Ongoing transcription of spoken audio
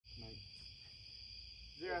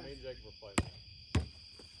Me and Jacob were playing that.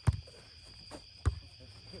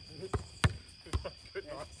 I could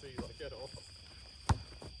not see like at all.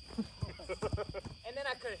 And then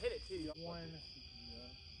I could have hit it too. One.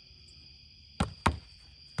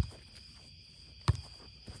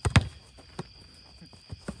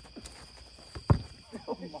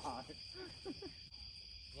 Oh my.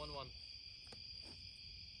 1-1.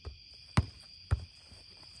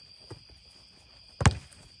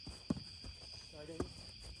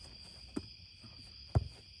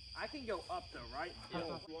 I can go up though, right? Yeah.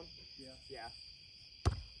 One? Yeah.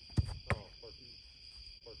 Oh, 14.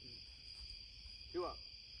 14. 2 up.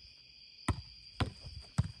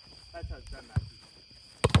 That's how it's done, Matthew.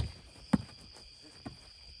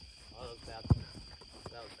 Oh, that was bad.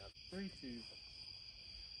 That was bad. 3-2.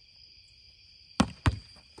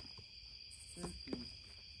 3-2.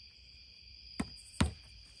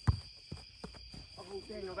 Oh,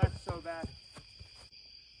 Daniel, that's so bad.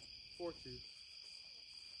 4-2.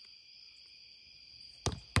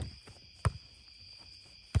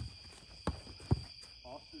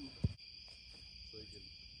 Austin. So you can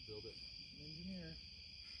build it. Engineer.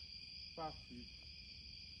 5-2.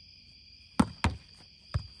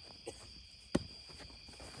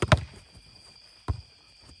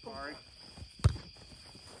 Sorry.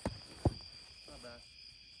 Not bad.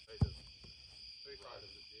 Hey, the 3-5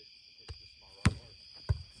 is just my right arm.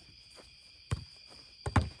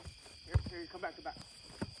 Here, come back, come back.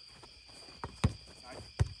 Nice.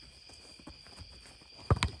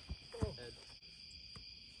 Head.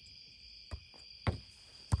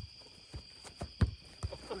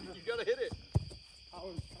 You gotta hit it.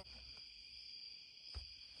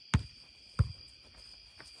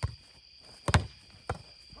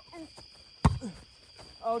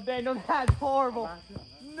 Oh, Daniel, that's horrible.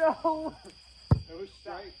 No. It was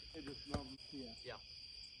straight. It just numbed. Yeah.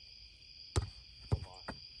 Come on.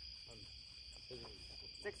 I'm hitting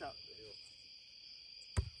 6 up. the hill.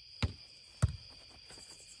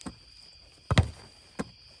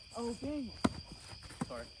 Oh, Daniel.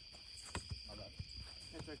 Sorry. My bad.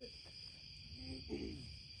 That's okay.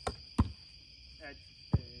 Edge.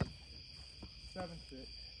 7-6.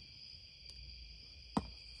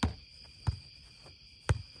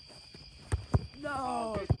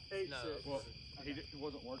 No. 8-6. No. Well, he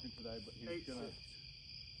wasn't working today, but he was 8-6. gonna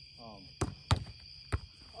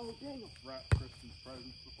Oh, Daniel. wrap Kristen's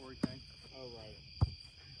presents before he came. Oh, right.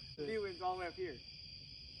 He was all the way up here.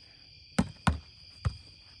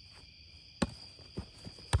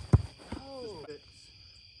 Oh. 6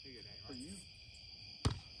 You're good, for Daniel. you.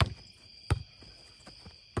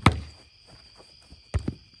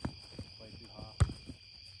 Way too high.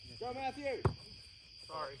 Go, Matthew.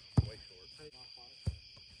 Sorry. Way short. 7-10.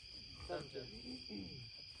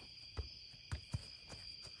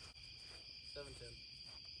 7-10.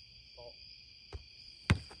 Fault.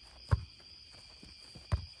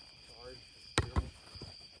 Sorry.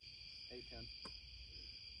 8-10.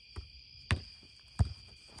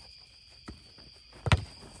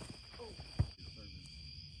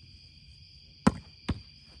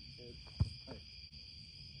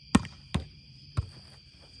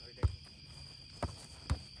 Sorry, Daniel.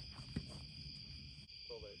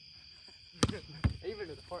 12-8. Even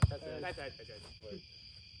as far as That's it. Wait.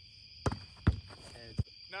 And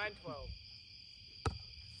 9-12.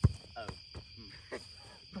 Oh.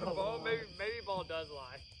 Ball, maybe ball does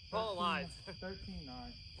lie. Ball lies.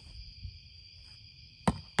 13-9.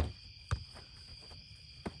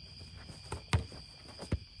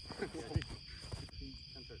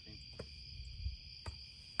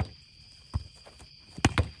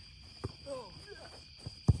 Oh.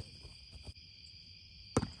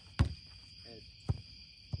 Edge.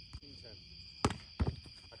 10.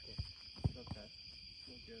 I can't. Okay.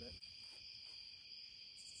 We'll get it.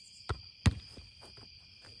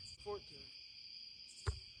 14.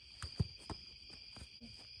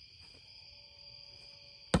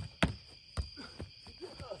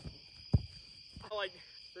 Like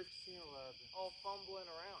 16-11. all fumbling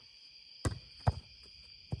around.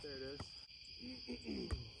 There it is.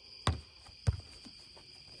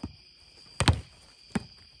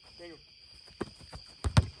 Daniel.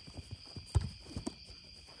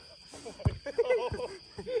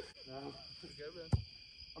 No. Go, Ben.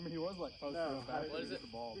 I mean, he was like posted No, on back what to is get it?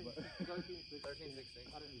 the ball, but 13-16. I didn't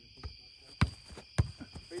even think about that.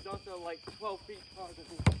 But he's also like 12 feet taller than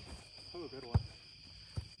me. oh, good one.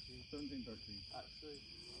 17-13. Actually,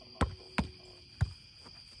 I'm not so tall.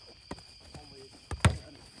 Only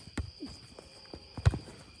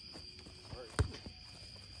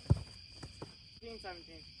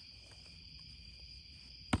 17.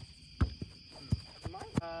 Am I?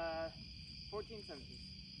 14, 17.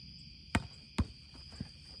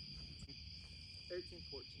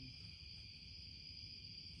 14.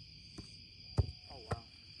 Oh wow.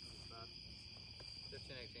 Bad.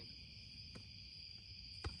 15, 18.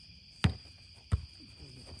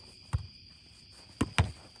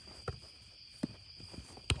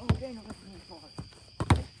 Oh Daniel, that's really far.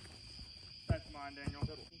 That's mine, Daniel.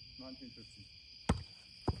 1950.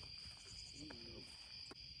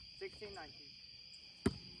 16, 19.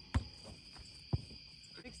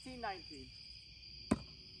 16, 19.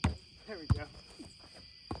 There we go.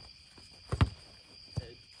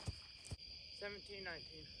 17, 19.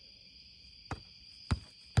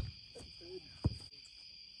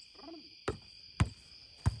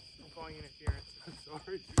 I'm calling interference. I'm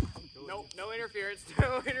sorry. Nope, no interference.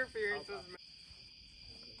 No interference.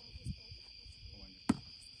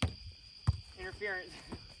 Interference.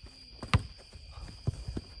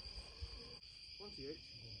 28.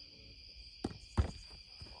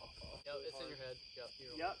 Yep, it's in your head. Yep,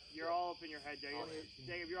 Yep, you're all up in your head, Jacob.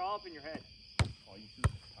 Jacob, you're all up in your head. Oh, you should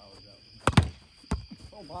have powered out.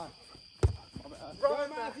 Oh my. Run,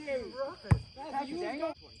 Matthew! Run! Matthew,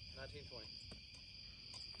 Daniel. 19, 20.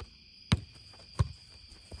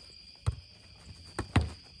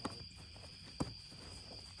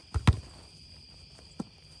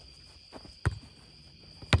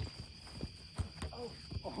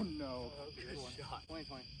 Oh no. Good shot. 20,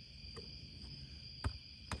 20.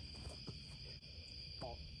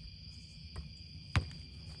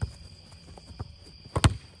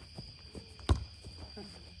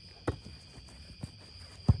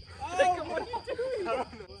 Jacob, what are you doing? I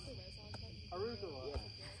don't know. Arugula.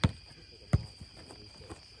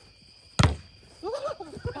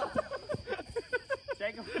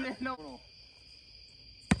 Jacob, no.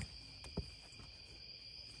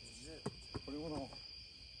 21 all.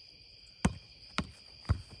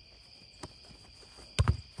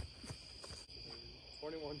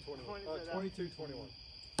 Twenty-one, 22, 21.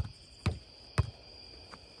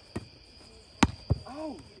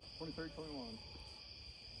 Oh! 23, 21.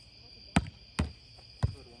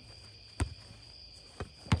 Good one.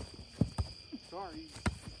 Sorry.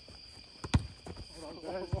 Hold on,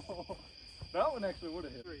 guys. That one actually would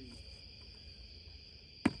have hit. 3.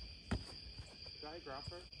 Did I graph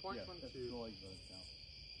her? Point Yeah, 22. that's the legs that count.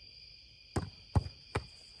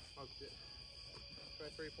 Oh shit.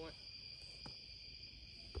 23 point.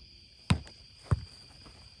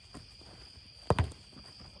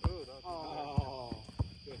 Ooh, that's Oh.